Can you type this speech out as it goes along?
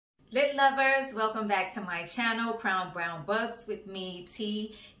Lit lovers, welcome back to my channel, Crown Brown Books with me,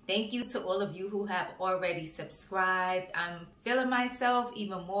 T. Thank you to all of you who have already subscribed. I'm feeling myself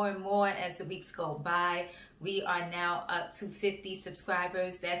even more and more as the weeks go by. We are now up to 50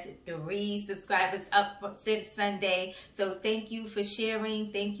 subscribers. That's 3 subscribers up since Sunday. So thank you for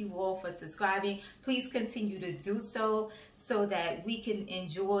sharing. Thank you all for subscribing. Please continue to do so that we can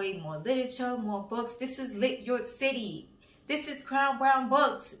enjoy more literature, more books. This is Lit York City. This is Crown Brown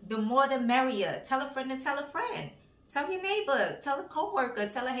Books. The more the merrier. Tell a friend to tell a friend. Tell your neighbor. Tell a coworker.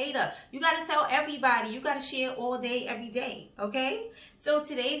 Tell a hater. You got to tell everybody. You got to share all day, every day. Okay? So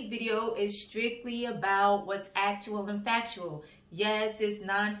today's video is strictly about what's actual and factual. Yes, it's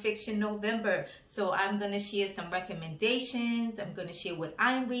Nonfiction November. So I'm going to share some recommendations. I'm going to share what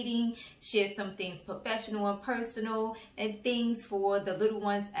I'm reading. Share some things professional and personal. And things for the little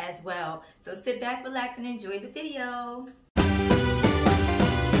ones as well. So sit back, relax, and enjoy the video.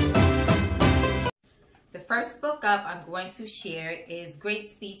 The first book up I'm going to share is Great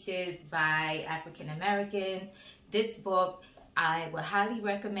Speeches by African Americans. This book I would highly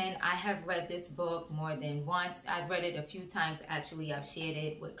recommend. I have read this book more than once. I've read it a few times actually. I've shared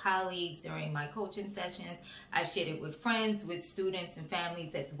it with colleagues during my coaching sessions. I've shared it with friends, with students and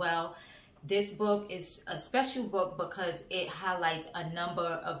families as well. This book is a special book because it highlights a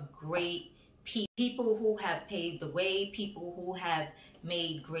number of great people who have paved the way, people who have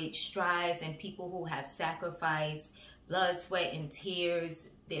made great strides, and people who have sacrificed blood, sweat, and tears,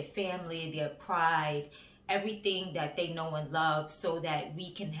 their family, their pride, everything that they know and love, so that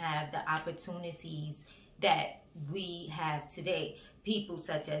we can have the opportunities that we have today. People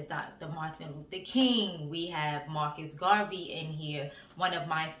such as Dr. Martin Luther King. We have Marcus Garvey in here. One of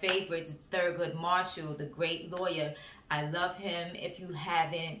my favorites, Thurgood Marshall, the great lawyer. I love him. If you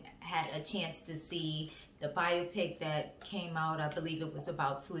haven't had a chance to see the biopic that came out, I believe it was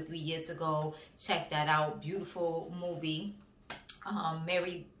about 2 or 3 years ago, check that out. Beautiful movie.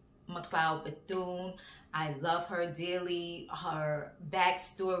 Mary McLeod Bethune. I love her dearly. Her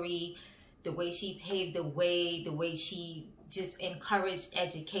backstory, the way she paved the way, the way she just encouraged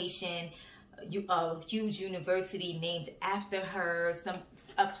education, a huge university named after her,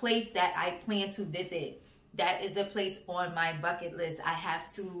 a place that I plan to visit. That is a place on my bucket list. I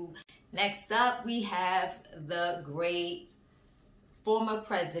have to. Next up, we have the great former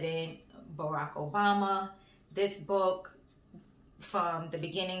president, Barack Obama. This book, from the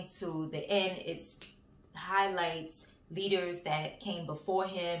beginning to the end, it highlights leaders that came before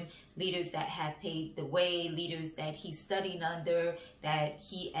him, leaders that have paved the way, leaders that he studied under, that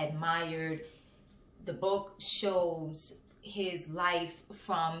he admired. The book shows his life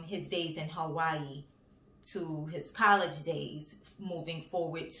from his days in Hawaii to his college days, moving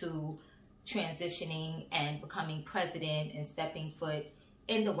forward to transitioning and becoming president and stepping foot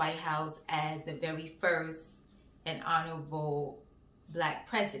in the White House as the very first and honorable Black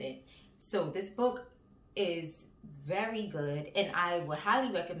president. So this book is very good, and I would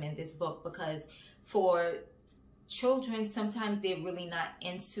highly recommend this book because for children, sometimes they're really not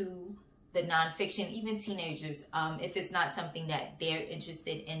into the nonfiction, even teenagers, if it's not something that they're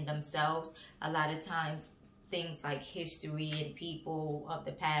interested in themselves. A lot of times things like history and people of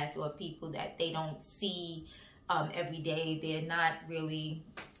the past, or people that they don't see every day, they're not really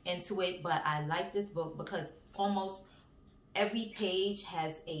into it. But I like this book because almost every page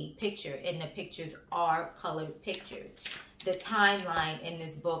has a picture, and the pictures are colored pictures. The timeline in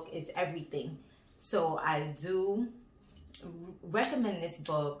this book is everything. So I do recommend this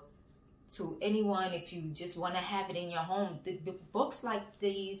book to anyone if you just want to have it in your home. The books like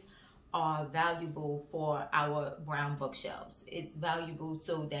these are valuable for our brown bookshelves. It's valuable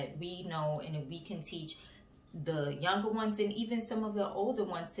so that we know and we can teach the younger ones and even some of the older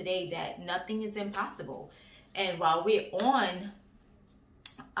ones today that nothing is impossible. And while we're on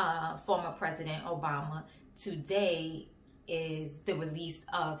former President Obama, today is the release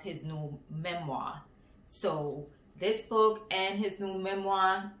of his new memoir. So this book and his new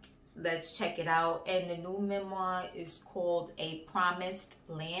memoir, let's check it out. And the new memoir is called A Promised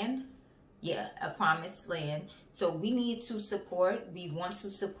Land. Yeah, A Promised Land. So we need to support. We want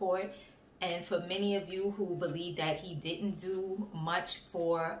to support. And for many of you who believe that he didn't do much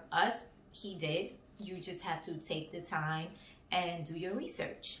for us, he did. You just have to take the time and do your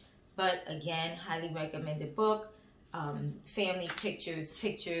research. But again, highly recommended book. Family pictures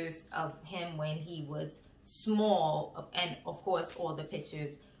of him when he was small. And of course, all the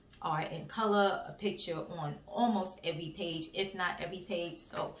pictures are in color. A picture on almost every page, if not every page.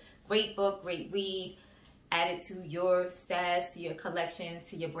 So great book, great read. Add it to your stash, to your collection,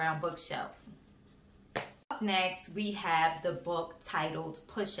 to your brown bookshelf. Up next, we have the book titled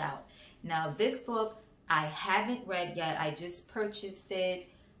Push Out. Now, this book I haven't read yet. I just purchased it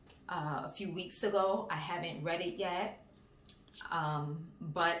a few weeks ago. I haven't read it yet,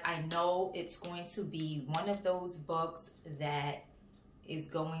 but I know it's going to be one of those books that is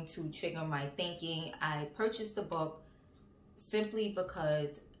going to trigger my thinking. I purchased the book simply because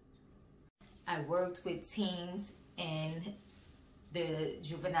I worked with teens in the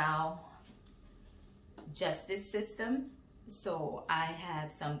juvenile justice system, so I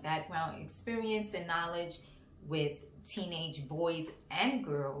have some background experience and knowledge with teenage boys and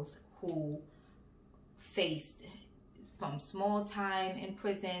girls who faced from small time in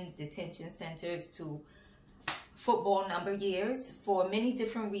prison, detention centers, to football number years for many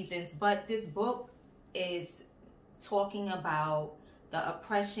different reasons. But this book is talking about the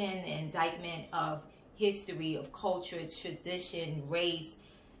oppression and indictment of history, of culture, tradition, race,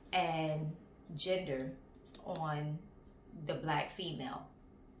 and gender on the Black female.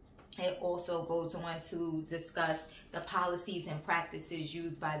 It also goes on to discuss the policies and practices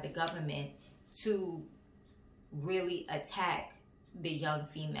used by the government to really attack the young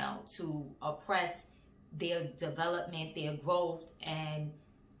female, to oppress their development, their growth, and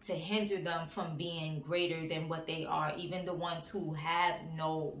to hinder them from being greater than what they are, even the ones who have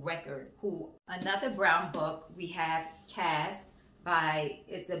no record. Another brown book, we have Caste by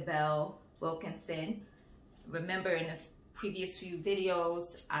Isabel Wilkinson. Remember, in the previous few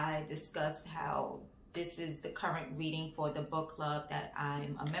videos, I discussed how this is the current reading for the book club that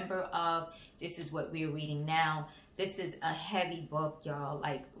I'm a member of. This is what we're reading now. This is a heavy book, y'all,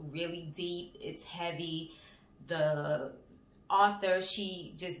 like really deep. It's heavy. The author,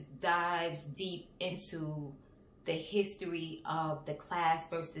 she just dives deep into the history of the class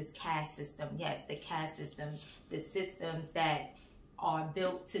versus caste system. Yes, the caste system, the systems that are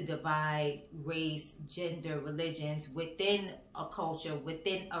built to divide race, gender, religions within a culture,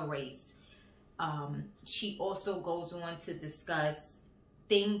 within a race. She also goes on to discuss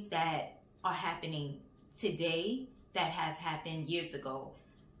things that are happening today that have happened years ago.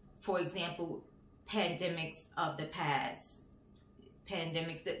 For example, pandemics of the past.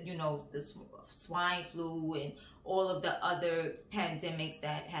 Pandemics that, you know, the swine flu and all of the other pandemics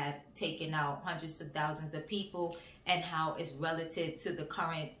that have taken out hundreds of thousands of people, and how it's relative to the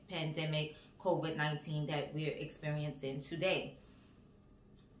current pandemic, COVID-19, that we're experiencing today.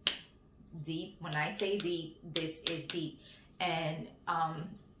 Deep. When I say deep, this is deep. And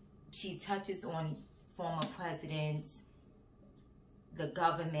she touches on former presidents, the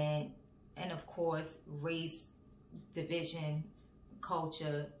government, and of course, race, division,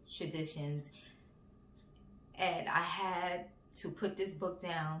 culture, traditions. And I had to put this book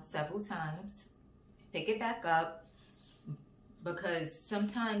down several times, pick it back up, because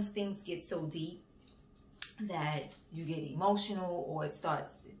sometimes things get so deep that you get emotional, or it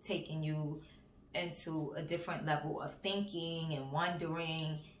starts taking you into a different level of thinking and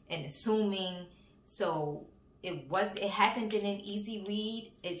wondering and assuming. So it hasn't been an easy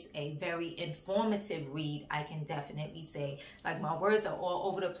read. It's a very informative read, I can definitely say. Like, my words are all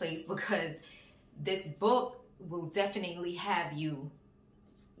over the place because this book will definitely have your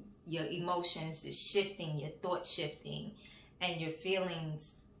emotions just shifting, your thoughts shifting, and your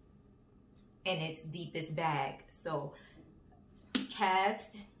feelings in its deepest bag. So,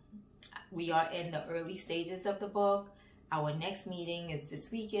 Caste, we are in the early stages of the book. Our next meeting is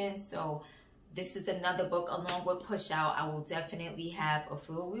this weekend, so this is another book along with Push Out. I will definitely have a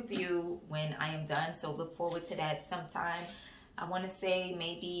full review when I am done, so look forward to that sometime. I want to say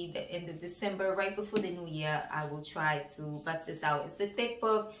maybe the end of December, right before the new year, I will try to bust this out. It's a thick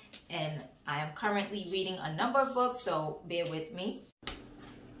book, and I am currently reading a number of books, so bear with me.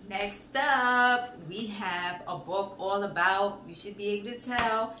 Next up, we have a book all about, you should be able to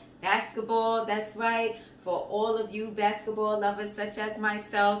tell, basketball. That's right. For all of you basketball lovers such as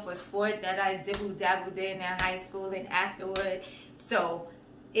myself, a sport that I dibble-dabbled in high school and afterward. So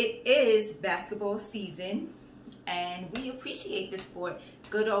it is basketball season, and we appreciate the sport.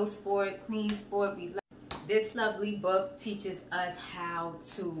 Good old sport, clean sport. We love. This lovely book teaches us how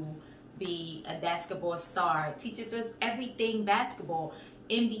to be a basketball star. It teaches us everything basketball.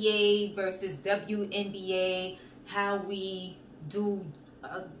 NBA versus WNBA, how we do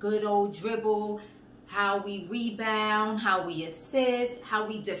a good old dribble, how we rebound, how we assist, how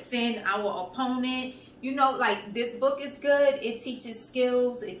we defend our opponent. You know, like, this book is good. It teaches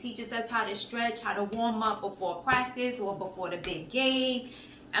skills. It teaches us how to stretch, how to warm up before practice or before the big game.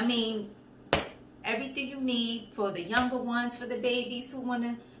 I mean, everything you need for the younger ones, for the babies who want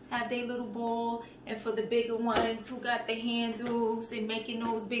to have their little ball, and for the bigger ones who got the handles and making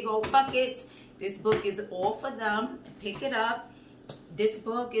those big old buckets. This book is all for them. Pick it up. This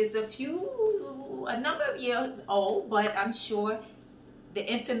book is a number of years old, but I'm sure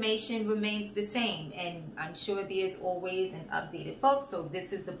the information remains the same, and I'm sure there's always an updated book. So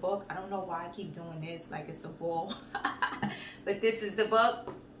this is the book. I don't know why I keep doing this like it's a ball, but this is the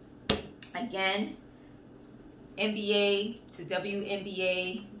book. Again, NBA to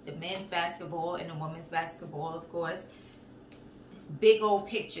WNBA, the men's basketball and the women's basketball, of course. Big old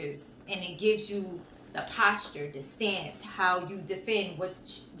pictures, and it gives you the posture, the stance, how you defend, what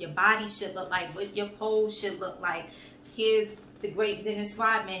your body should look like, what your pose should look like. Here's the great Dennis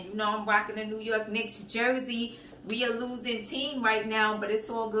Rodman. You know, I'm rocking a New York Knicks jersey. We are losing team right now, but it's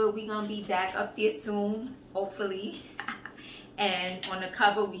all good. We're going to be back up there soon, hopefully. And on the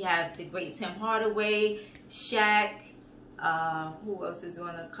cover, we have the great Tim Hardaway, Shaq. Who else is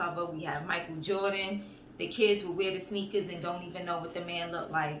on the cover? We have Michael Jordan. The kids will wear the sneakers and don't even know what the man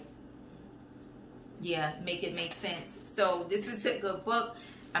looked like. Yeah, make it make sense. So this is a good book.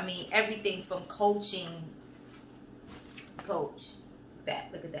 I mean, everything from coaching. Coach. That.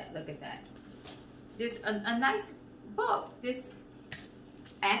 Look at that. Look at that. This a nice book. This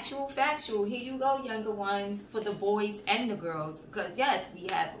actual factual. Here you go, younger ones, for the boys and the girls. Because yes, we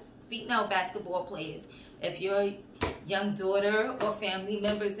have female basketball players. If your young daughter or family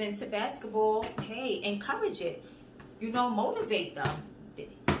members into basketball, hey, encourage it. You know, motivate them.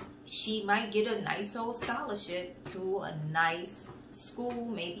 She might get a nice old scholarship to a nice school,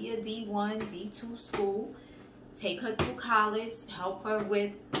 maybe a D1, D2 school. Take her through college, help her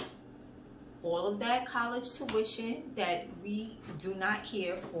with all of that college tuition that we do not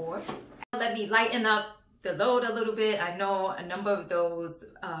care for. Let me lighten up the load a little bit. I know a number of those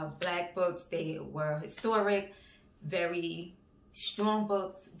black books, they were historic, very strong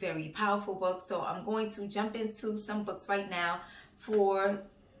books, very powerful books. So I'm going to jump into some books right now for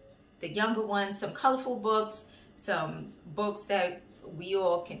the younger ones, some colorful books, some books that we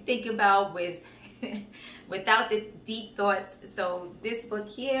all can think about with without the deep thoughts. So this book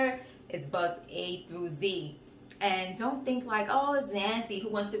here is books A through Z. And don't think like, oh, it's Nancy who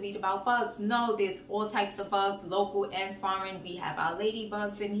wants to read about bugs. No, there's all types of bugs, local and foreign. We have our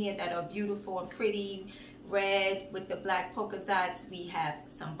ladybugs in here that are beautiful and pretty, red with the black polka dots. We have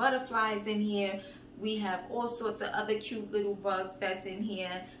some butterflies in here. We have all sorts of other cute little bugs that's in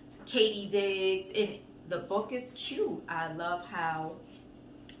here. Katydids, and the book is cute. I love how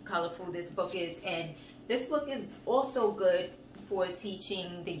colorful this book is, and this book is also good for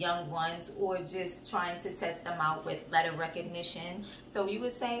teaching the young ones or just trying to test them out with letter recognition. So you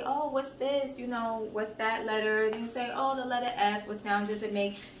would say, oh, what's this? You know, what's that letter? And you say, oh, the letter F, what sound does it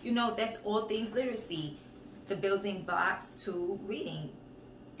make? You know, that's all things literacy, the building blocks to reading.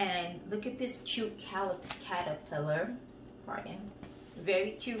 And look at this cute caterpillar. Pardon.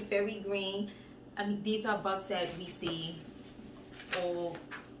 Very cute, very green. I mean, these are bugs that we see all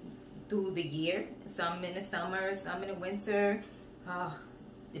through the year. Some in the summer, some in the winter.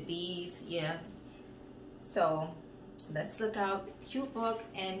 The bees, yeah. So let's look out. Cute book,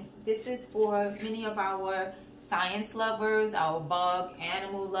 and this is for many of our science lovers, our bug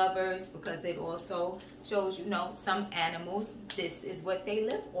animal lovers, because it also shows, you know, some animals, this is what they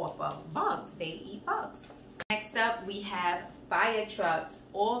live off of. Bugs, they eat bugs. Next up, we have fire trucks.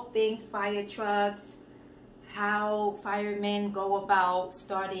 All things fire trucks, how firemen go about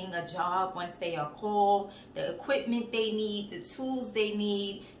starting a job once they are called, the equipment they need, the tools they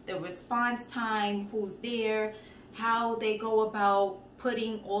need, the response time, who's there, how they go about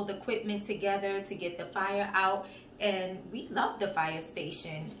putting all the equipment together to get the fire out. And we love the fire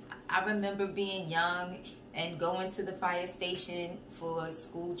station. I remember being young and going to the fire station for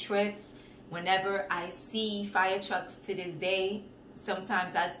school trips. Whenever I see fire trucks to this day,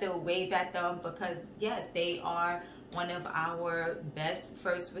 sometimes I still wave at them because, yes, they are one of our best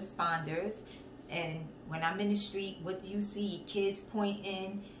first responders. And when I'm in the street, what do you see? Kids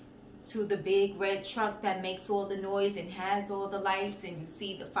pointing to the big red truck that makes all the noise and has all the lights, and you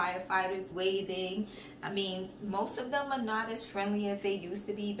see the firefighters waving. I mean, most of them are not as friendly as they used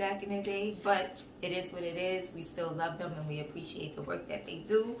to be back in the day, but it is what it is. We still love them and we appreciate the work that they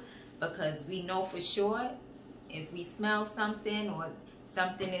do, because we know for sure if we smell something or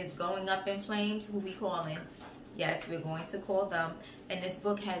something is going up in flames, who we calling? Yes, we're going to call them. And this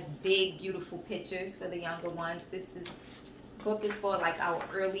book has big, beautiful pictures for the younger ones. This book is for like our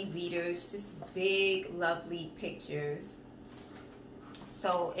early readers, just big, lovely pictures.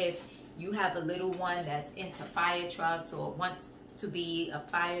 So if you have a little one that's into fire trucks or wants to be a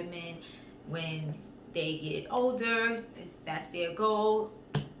fireman when they get older, that's their goal,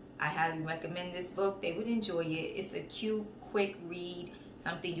 I highly recommend this book. They would enjoy it. It's a cute, quick read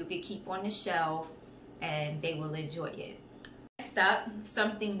something you could keep on the shelf, and they will enjoy it. Next up,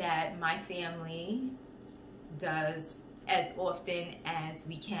 something that my family does as often as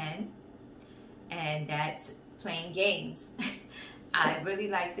we can, and that's playing games. I really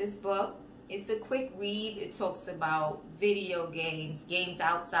like this book. It's a quick read. It talks about video games, games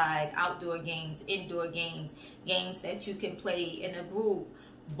outside, outdoor games, indoor games, games that you can play in a group,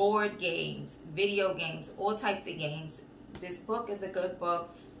 board games, video games, all types of games. This book is a good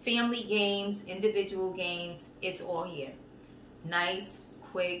book. Family games, individual games, it's all here. Nice,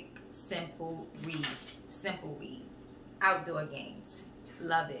 quick, simple read. Simple read. Outdoor games.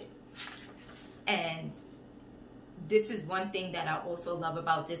 Love it. And this is one thing that I also love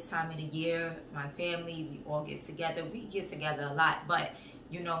about this time of the year. My family, we all get together. We get together a lot, but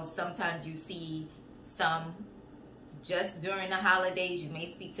you know, sometimes you see some just during the holidays. You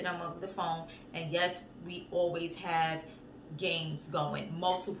may speak to them over the phone, and yes, we always have games going,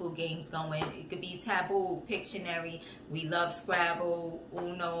 multiple games going. It could be Taboo, Pictionary. We love Scrabble,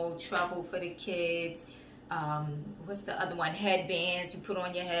 Uno, Trouble for the kids. What's the other one? Headbands you put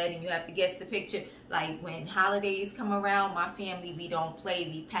on your head and you have to guess the picture. Like when holidays come around, my family, we don't play.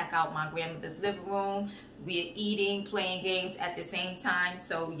 We pack out my grandmother's living room. We're eating, playing games at the same time.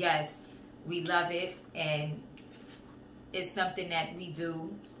 So yes, we love it, and it's something that we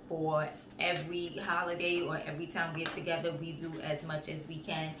do for every holiday, or every time we get together. We do as much as we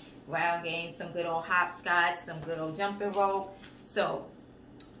can. Ground games, some good old hopscotch, some good old jumping rope. So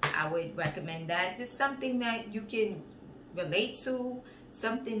I would recommend that. Just something that you can relate to,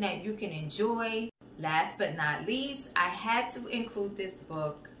 something that you can enjoy. Last but not least, I had to include this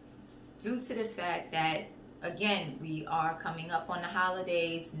book due to the fact that, again, we are coming up on the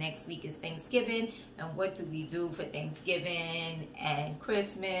holidays. Next week is Thanksgiving, and what do we do for Thanksgiving and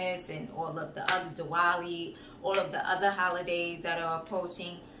Christmas and all of the other Diwali, all of the other holidays that are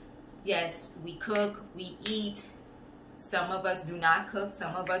approaching? Yes, we cook, we eat. Some of us do not cook,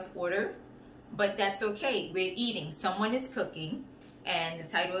 some of us order, but that's okay. We're eating. Someone is cooking, and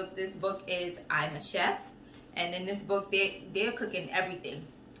the title of this book is I'm a Chef. And in this book, they're cooking everything.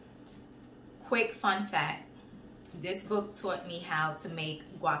 Quick fun fact. This book taught me how to make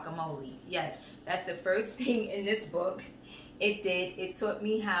guacamole. Yes, that's the first thing in this book. It did. It taught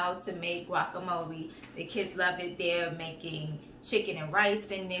me how to make guacamole. The kids love it. They're making chicken and rice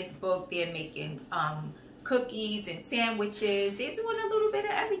in this book. They're making cookies and sandwiches. They're doing a little bit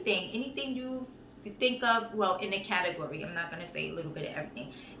of everything. Anything you think of, well, in a category. I'm not going to say a little bit of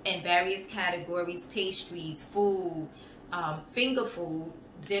everything. In various categories, pastries, food, finger food,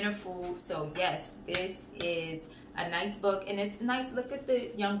 dinner food. So yes, this is a nice book, and it's nice. Look at the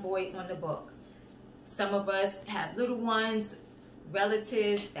young boy on the book. Some of us have little ones,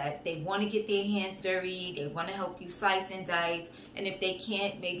 relatives that they want to get their hands dirty. They want to help you slice and dice, and if they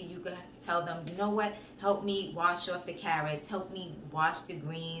can't, maybe you could tell them, you know what, help me wash off the carrots, help me wash the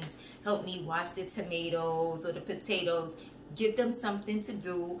greens, help me wash the tomatoes or the potatoes. Give them something to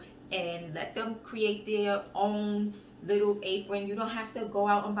do and let them create their own little apron. You don't have to go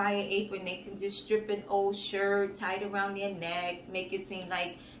out and buy an apron. They can just strip an old shirt, tie it around their neck, make it seem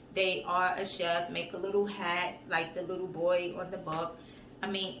like they are a chef, make a little hat like the little boy on the book. I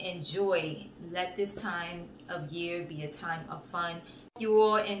mean, enjoy. Let this time of year be a time of fun. You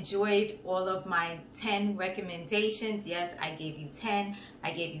all enjoyed all of my 10 recommendations. Yes, I gave you 10.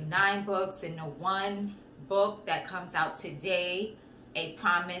 I gave you 9 books, and the one book that comes out today, A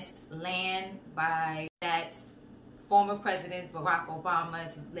Promised Land, by that's former President Barack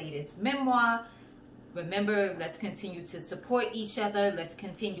Obama's latest memoir. Remember, let's continue to support each other. Let's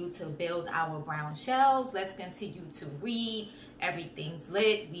continue to build our brown shelves. Let's continue to read. Everything's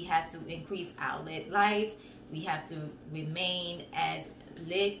lit. We have to increase our lit life. We have to remain as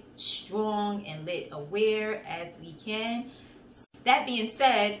lit strong and lit aware as we can. That being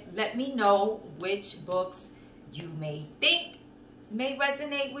said, let me know which books you may think may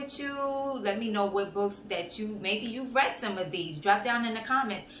resonate with you. Let me know what books that maybe you've read some of these. Drop down in the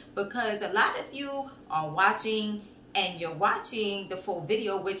comments, because a lot of you are watching and you're watching the full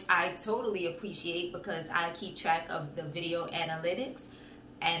video, which I totally appreciate because I keep track of the video analytics,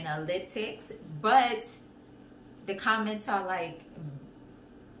 but the comments are like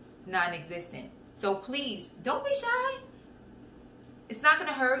non-existent. So please don't be shy. It's not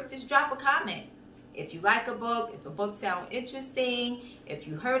gonna hurt. Just drop a comment. If you like a book, if a book sounds interesting, if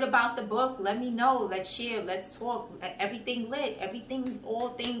you heard about the book, let me know. Let's share. Let's talk. Everything lit. Everything, all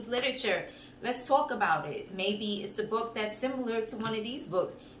things literature. Let's talk about it. Maybe it's a book that's similar to one of these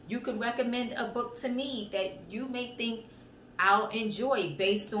books. You could recommend a book to me that you may think I'll enjoy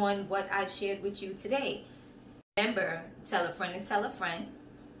based on what I've shared with you today. Remember, tell a friend and tell a friend.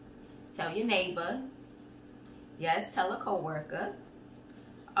 tell your neighbor. Yes, tell a coworker.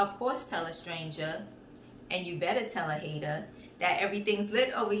 Of course, tell a stranger. And you better tell a hater that everything's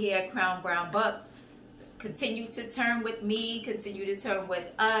lit over here at Crown Brown Bucks. Continue to turn with me. Continue to turn with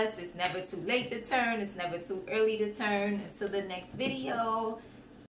us. It's never too late to turn. It's never too early to turn. Until the next video.